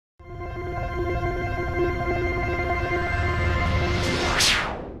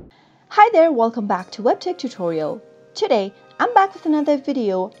Hi there, welcome back to Webtech Tutorial. Today, I'm back with another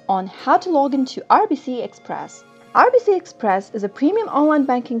video on how to log into RBC Express. RBC Express is a premium online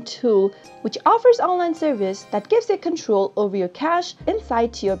banking tool which offers online service that gives you control over your cash,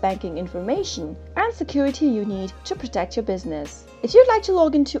 insight to your banking information, and security you need to protect your business. If you'd like to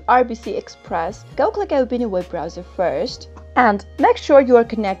log into RBC Express, go click open your web browser first and make sure you are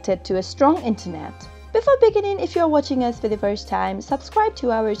connected to a strong internet. Before beginning, if you are watching us for the first time, subscribe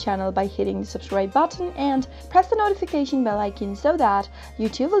to our channel by hitting the subscribe button and press the notification bell icon so that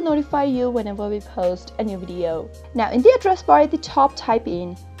YouTube will notify you whenever we post a new video. Now in the address bar at the top, type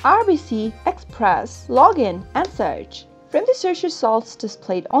in RBC Express, login and search. From the search results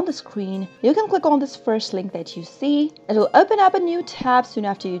displayed on the screen, you can click on this first link that you see. It will open up a new tab soon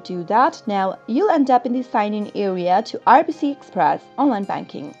after you do that. Now you'll end up in the sign-in area to RBC Express Online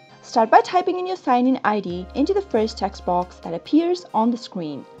Banking. Start by typing in your sign-in ID into the first text box that appears on the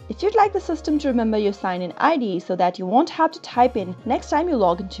screen. If you'd like the system to remember your sign-in ID so that you won't have to type in next time you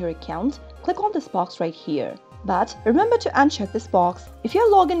log into your account, click on this box right here. But remember to uncheck this box. If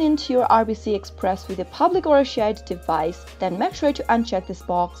you're logging into your RBC Express with a public or a shared device, then make sure to uncheck this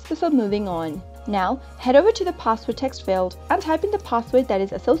box before moving on. Now, head over to the password text field and type in the password that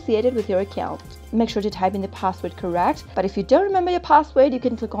is associated with your account. Make sure to type in the password correct, but if you don't remember your password, you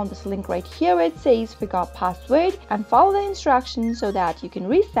can click on this link right here where it says forgot password and follow the instructions so that you can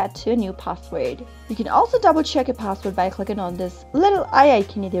reset to a new password. You can also double check your password by clicking on this little eye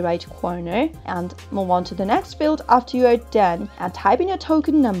icon in the right corner and move on to the next field after you are done and type in your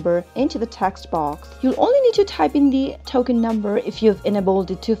token number into the text box. You'll only need to type in the token number if you've enabled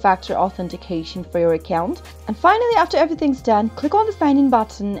the two-factor authentication for your account. And finally, after everything's done, click on the sign in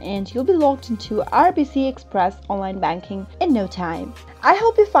button and you'll be logged into RBC Express Online Banking in no time. I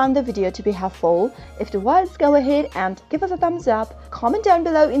hope you found the video to be helpful. If it was, go ahead and give us a thumbs up. Comment down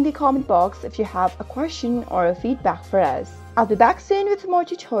below in the comment box if you have a question or a feedback for us. I'll be back soon with more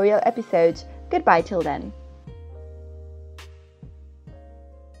tutorial episodes. Goodbye till then.